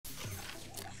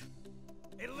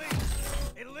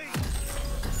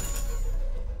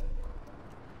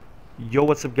Yo,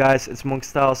 what's up guys, it's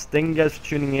MonkeyStylez. Thank you guys for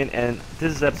tuning in, and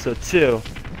this is episode 2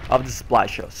 of the supply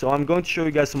show. So I'm going to show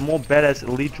you guys some more badass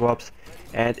elite drops,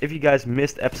 and if you guys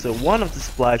missed episode 1 of the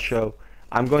supply show,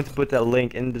 I'm going to put that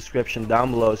link in the description down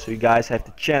below so you guys have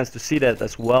the chance to see that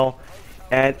as well.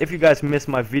 And if you guys missed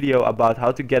my video about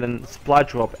how to get a supply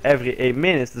drop every 8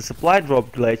 minutes, the supply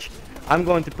drop glitch, I'm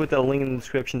going to put that link in the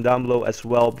description down below as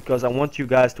well, because I want you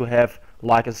guys to have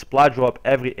like a supply drop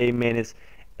every 8 minutes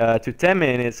to 10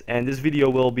 minutes, and this video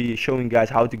will be showing you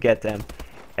guys how to get them.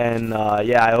 And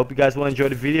yeah, I hope you guys will enjoy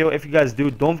the video. If you guys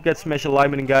do, don't forget to smash the like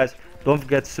button guys, don't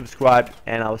forget to subscribe,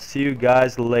 and I'll see you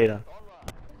guys later.